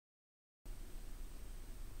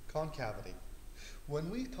Concavity. When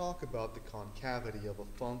we talk about the concavity of a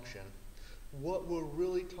function, what we're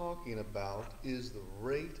really talking about is the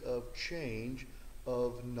rate of change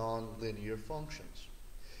of nonlinear functions.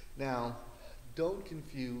 Now, don't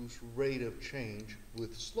confuse rate of change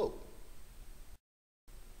with slope.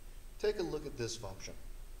 Take a look at this function.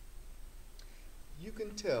 You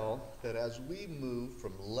can tell that as we move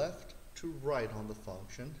from left to right on the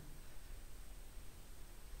function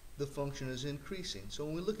is increasing. So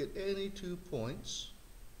when we look at any 2 points,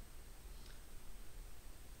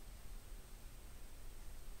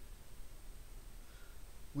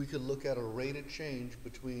 we could look at a rate of change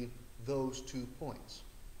between those 2 points.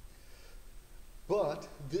 But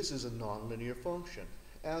this is a nonlinear function.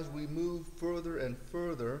 As we move further and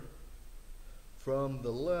further from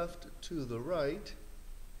the left to the right,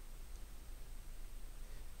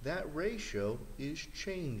 that ratio is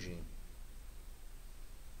changing.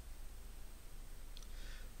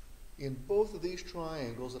 In both of these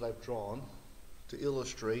triangles that I've drawn to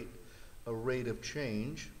illustrate a rate of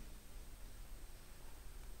change,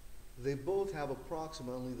 they both have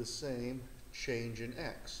approximately the same change in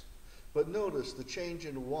x. But notice the change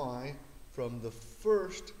in y from the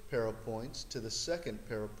first pair of points to the second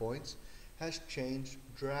pair of points has changed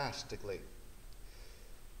drastically.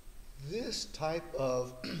 This type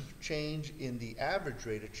of change in the average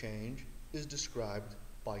rate of change is described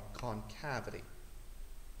by concavity.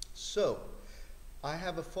 So, I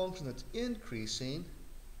have a function that's increasing,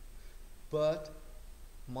 but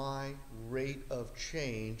my rate of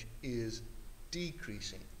change is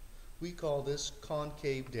decreasing. We call this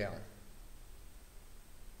concave down.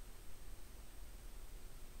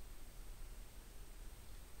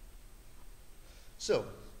 So,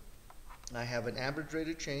 I have an average rate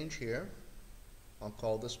of change here. I'll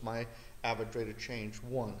call this my average rate of change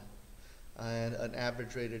 1. And an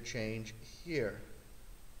average rate of change here.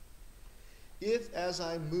 If as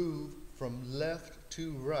I move from left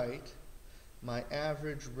to right, my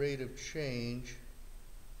average rate of change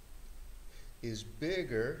is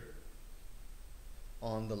bigger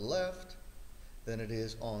on the left than it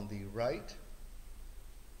is on the right,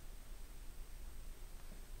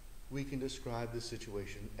 we can describe the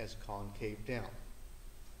situation as concave down.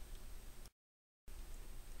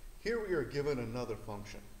 Here we are given another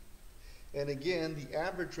function. And again, the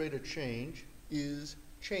average rate of change is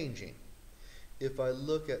changing. If I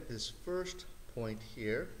look at this first point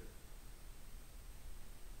here,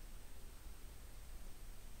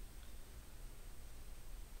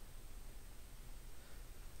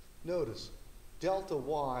 notice delta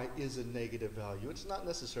y is a negative value. It's not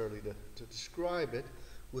necessarily to describe it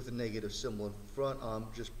with a negative symbol in front. I'm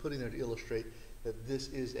just putting it to illustrate that this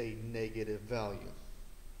is a negative value.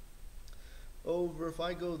 Over, if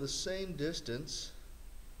I go the same distance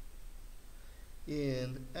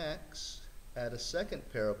in x at a second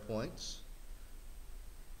pair of points,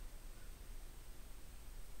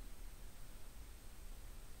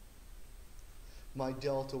 my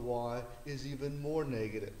delta y is even more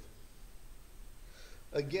negative.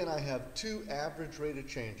 Again, I have two average rate of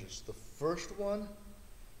changes, the first one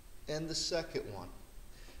and the second one.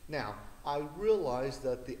 Now, I realize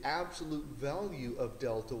that the absolute value of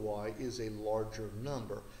delta y is a larger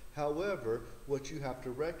number. However, what you have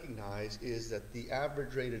to recognize is that the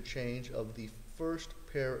average rate of change of the first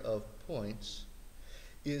pair of points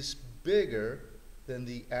is bigger than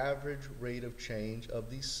the average rate of change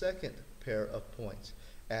of the second pair of points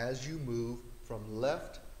as you move from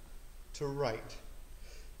left to right.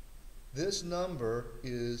 This number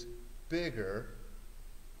is bigger.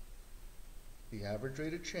 The average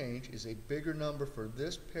rate of change is a bigger number for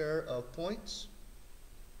this pair of points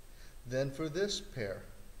than for this pair.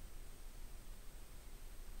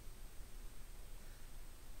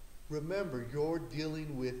 Remember, you're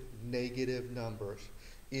dealing with negative numbers.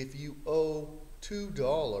 If you owe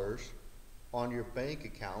 $2 on your bank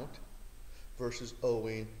account versus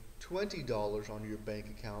owing $20 on your bank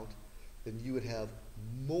account, then you would have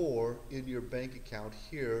more in your bank account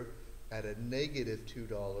here at a negative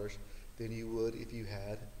 $2 than you would if you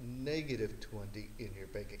had negative 20 in your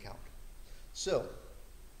bank account. So,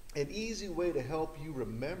 an easy way to help you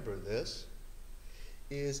remember this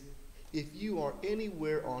is if you are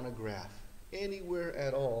anywhere on a graph, anywhere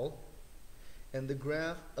at all, and the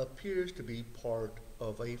graph appears to be part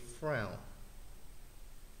of a frown.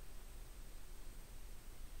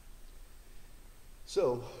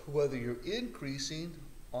 So, whether you're increasing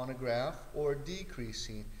on a graph or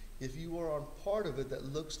decreasing, if you are on part of it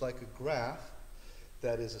that looks like a graph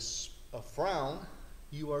that is a frown,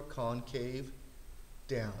 you are concave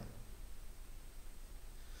down.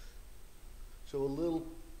 So a little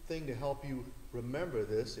thing to help you remember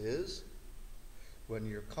this is when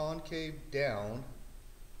you're concave down,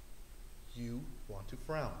 you want to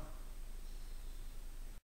frown.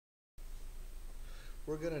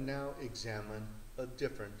 We're going to now examine a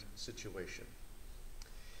different situation.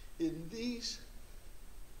 In these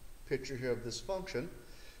picture here of this function,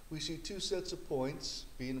 we see two sets of points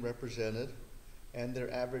being represented and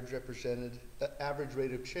their average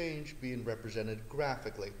rate of change being represented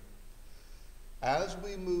graphically. As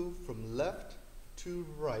we move from left to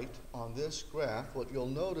right on this graph, what you'll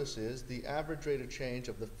notice is the average rate of change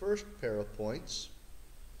of the first pair of points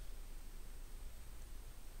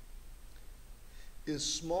is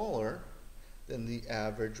smaller than the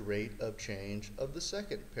average rate of change of the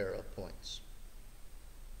second pair of points.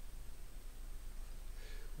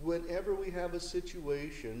 Whenever we have a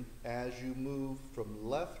situation as you move from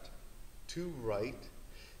left to right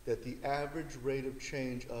that the average rate of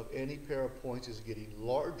change of any pair of points is getting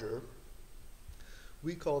larger,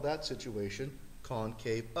 we call that situation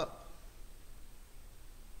concave up.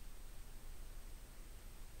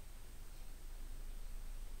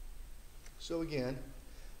 So again,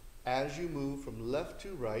 as you move from left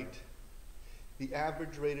to right, the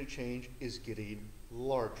average rate of change is getting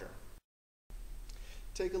larger.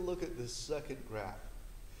 Take a look at this second graph.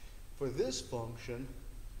 For this function,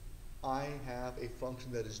 I have a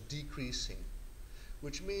function that is decreasing,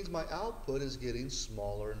 which means my output is getting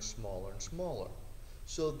smaller and smaller and smaller.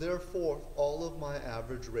 So therefore, all of my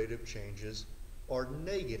average rate of changes are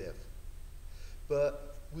negative.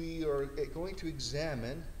 But we are going to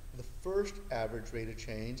examine the first average rate of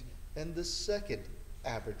change and the second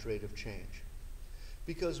average rate of change.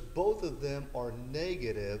 Because both of them are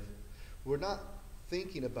negative, we're not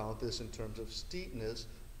thinking about this in terms of steepness,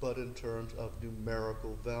 but in terms of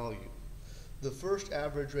numerical value. The first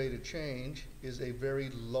average rate of change is a very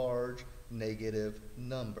large negative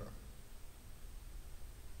number.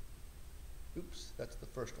 Oops, that's the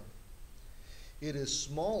first one. It is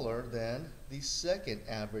smaller than the second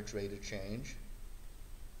average rate of change,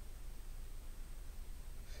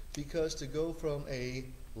 because to go from a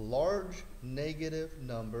large negative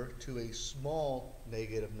number to a small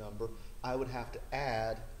negative number, I would have to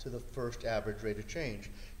add to the first average rate of change.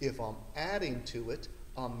 If I'm adding to it,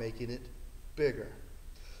 I'm making it bigger.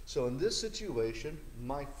 So in this situation,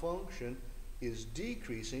 my function is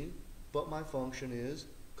decreasing, but my function is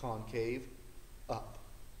concave up.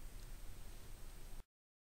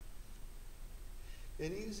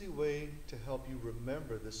 An easy way to help you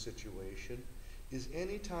remember this situation is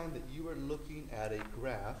anytime that you are looking at a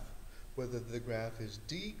graph, whether the graph is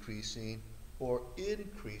decreasing or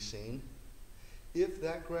increasing, if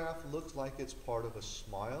that graph looks like it's part of a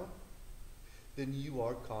smile, then you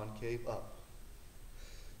are concave up.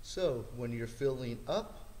 So when you're filling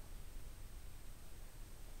up,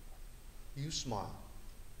 you smile.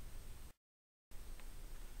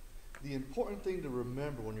 The important thing to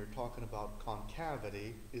remember when you're talking about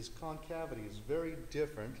concavity is very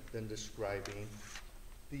different than describing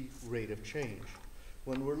the rate of change.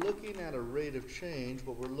 When we're looking at a rate of change,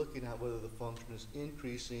 what we're looking at whether the function is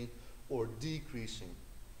increasing or decreasing.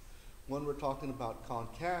 When we're talking about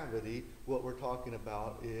concavity, what we're talking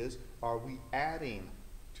about is, are we adding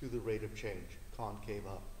to the rate of change, concave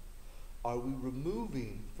up? Are we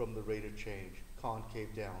removing from the rate of change,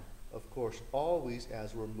 concave down? Of course, always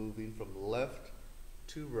as we're moving from left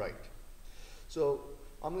to right. So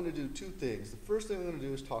I'm going to do two things. The first thing I'm going to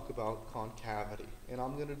do is talk about concavity, and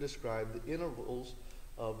I'm going to describe the intervals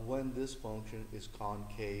of when this function is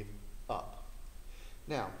concave up.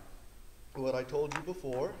 Now, what I told you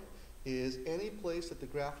before is any place that the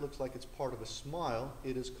graph looks like it's part of a smile,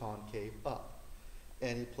 it is concave up.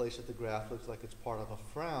 Any place that the graph looks like it's part of a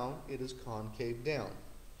frown, it is concave down.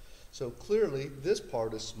 So clearly, this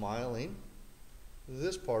part is smiling,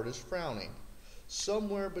 this part is frowning.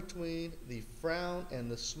 Somewhere between the frown and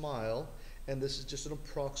the smile, and this is just an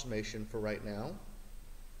approximation for right now,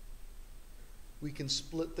 we can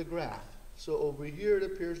split the graph. So over here it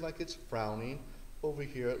appears like it's frowning, over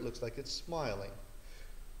here it looks like it's smiling.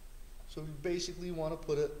 So you basically want to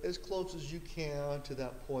put it as close as you can to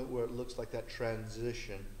that point where it looks like that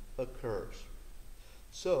transition occurs.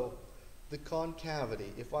 So the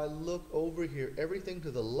concavity, if I look over here, everything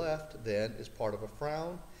to the left then is part of a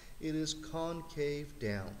frown. It is concave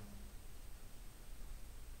down.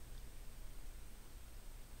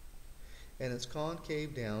 And it's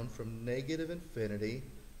concave down from negative infinity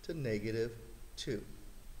to negative 2.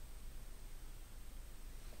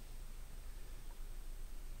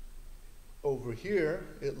 Over here,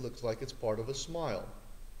 it looks like it's part of a smile.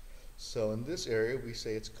 So in this area, we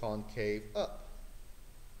say it's concave up.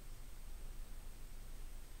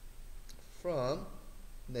 from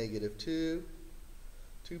 -2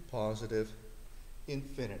 to positive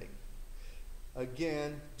infinity.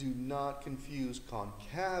 Again, do not confuse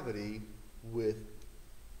concavity with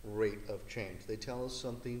rate of change. They tell us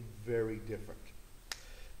something very different.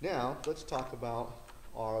 Now, let's talk about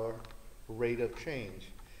our rate of change.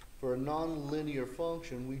 For a nonlinear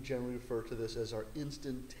function, we generally refer to this as our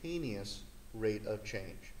instantaneous rate of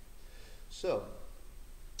change. So,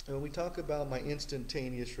 when we talk about my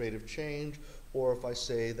instantaneous rate of change, or if I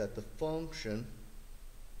say that the function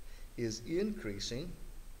is increasing,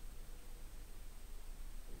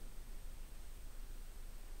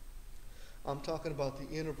 I'm talking about the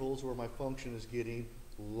intervals where my function is getting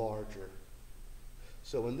larger.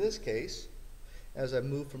 So in this case, as I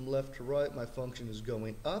move from left to right, my function is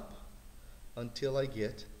going up until I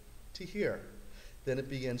get to here. Then it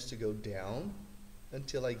begins to go down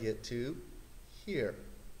until I get to here.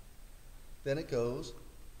 Then it goes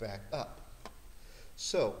back up.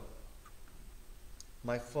 So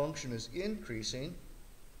my function is increasing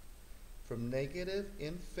from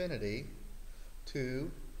 -infinity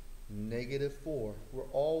to -4. We're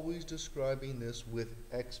always describing this with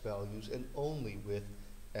x values and only with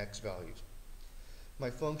x values. My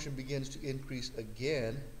function begins to increase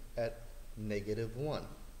again at -1.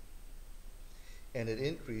 And it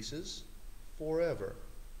increases forever.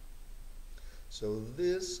 So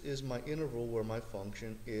this is my interval where my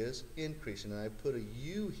function is increasing. And I put a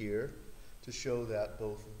u here to show that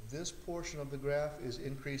both this portion of the graph is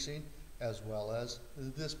increasing as well as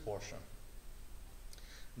this portion.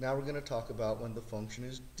 Now we're going to talk about when the function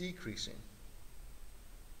is decreasing.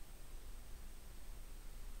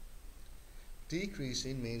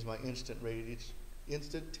 Decreasing means my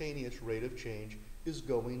instantaneous rate of change is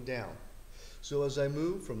going down. So as I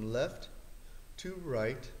move from left to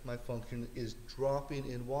right, my function is dropping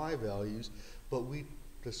in y values, but we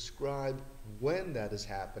describe when that is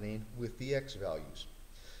happening with the x values.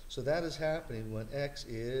 So that is happening when x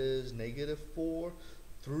is -4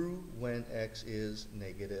 through when x is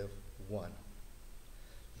 -1.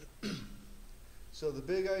 So the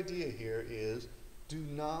big idea here is do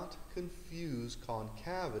not confuse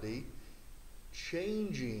concavity,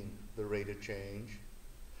 changing the rate of change,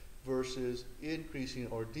 versus increasing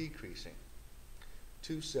or decreasing.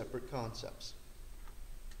 Two separate concepts.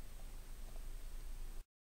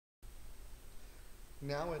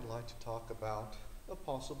 Now I'd like to talk about a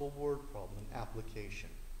possible word problem, an application.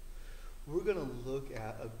 We're going to look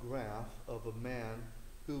at a graph of a man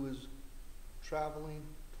who is traveling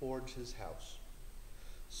towards his house.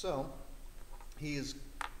 So he is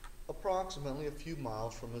approximately a few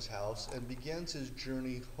miles from his house and begins his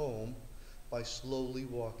journey home by slowly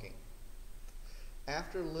walking.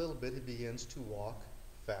 After a little bit, he begins to walk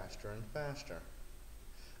faster and faster.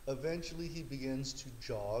 Eventually he begins to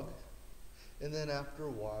jog, and then after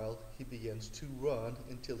a while he begins to run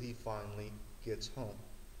until he finally gets home.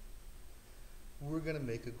 We're going to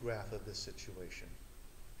make a graph of this situation.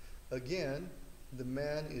 Again, the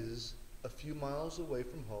man is a few miles away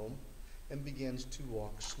from home and begins to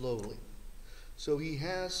walk slowly. So he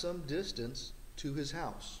has some distance to his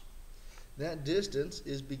house. That distance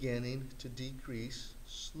is beginning to decrease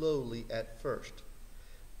slowly at first,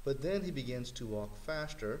 but then he begins to walk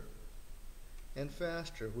faster and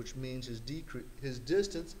faster, which means his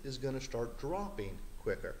distance is going to start dropping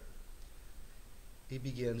quicker. He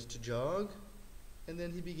begins to jog, and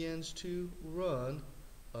then he begins to run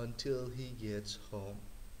until he gets home,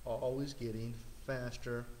 always getting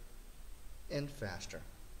faster and faster.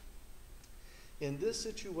 In this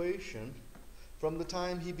situation, from the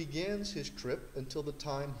time he begins his trip until the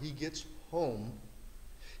time he gets home,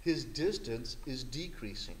 his distance is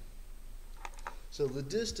decreasing. So the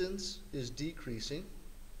distance is decreasing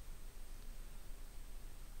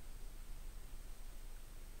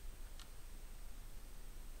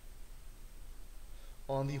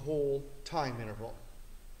on the whole time interval.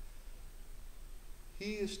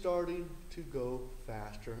 He is starting to go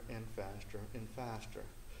faster and faster and faster,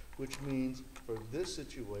 which means for this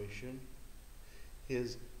situation,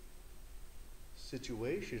 his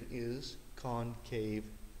situation is concave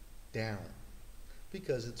down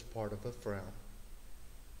because it's part of a frown.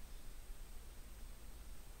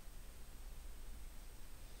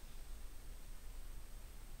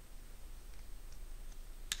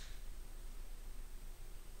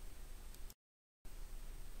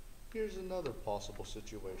 Here's another possible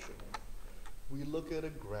situation. We look at a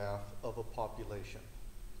graph of a population.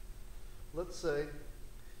 Let's say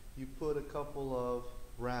you put a couple of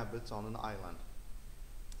rabbits on an island.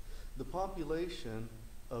 The population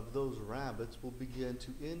of those rabbits will begin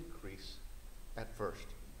to increase at first.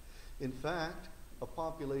 In fact, a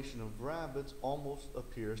population of rabbits almost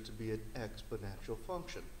appears to be an exponential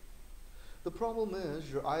function. The problem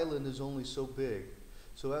is your island is only so big,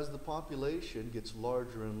 so as the population gets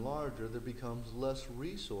larger and larger, there becomes less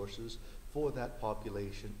resources for that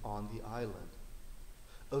population on the island.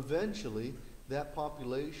 Eventually, that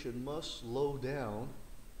population must slow down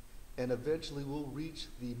and eventually will reach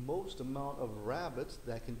the most amount of rabbits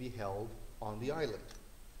that can be held on the island.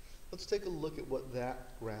 Let's take a look at what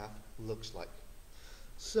that graph looks like.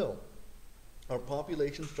 So, our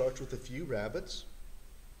population starts with a few rabbits,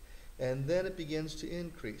 and then it begins to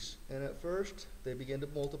increase. And at first, they begin to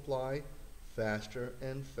multiply faster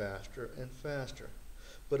and faster and faster.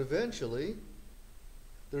 But eventually,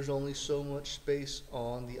 there's only so much space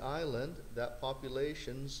on the island that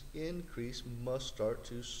population's increase must start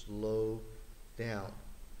to slow down.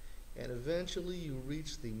 And eventually you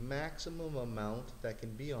reach the maximum amount that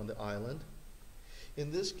can be on the island. In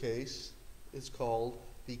this case, it's called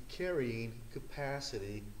the carrying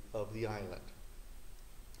capacity of the island.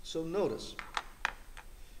 So notice,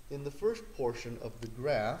 in the first portion of the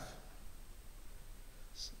graph,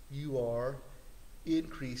 you are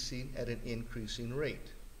increasing at an increasing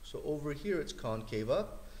rate. So over here it's concave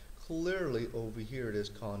up, clearly over here it is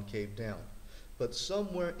concave down. But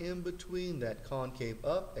somewhere in between that concave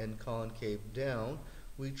up and concave down,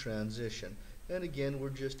 we transition. And again, we're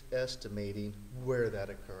just estimating where that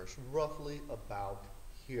occurs, roughly about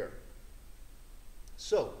here.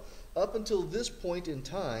 So, up until this point in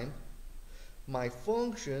time, my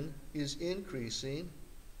function is increasing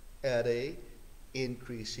at a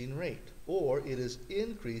increasing rate, or it is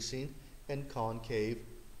increasing and concave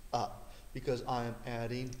up, because I am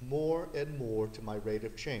adding more and more to my rate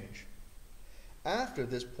of change. After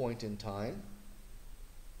this point in time,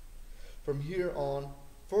 from here on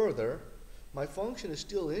further, my function is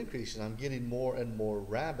still increasing. I'm getting more and more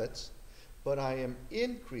rabbits, but I am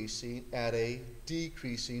increasing at a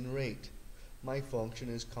decreasing rate. My function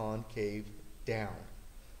is concave down.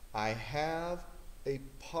 I have a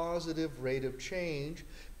positive rate of change,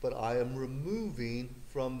 but I am removing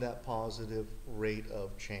from that positive rate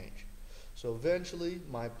of change. So eventually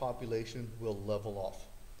my population will level off.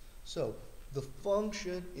 So the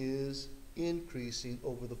function is increasing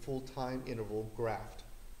over the full time interval graphed.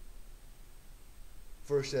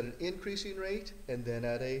 First at an increasing rate and then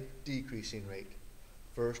at a decreasing rate.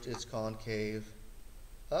 First it's concave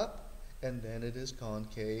up and then it is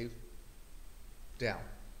concave down.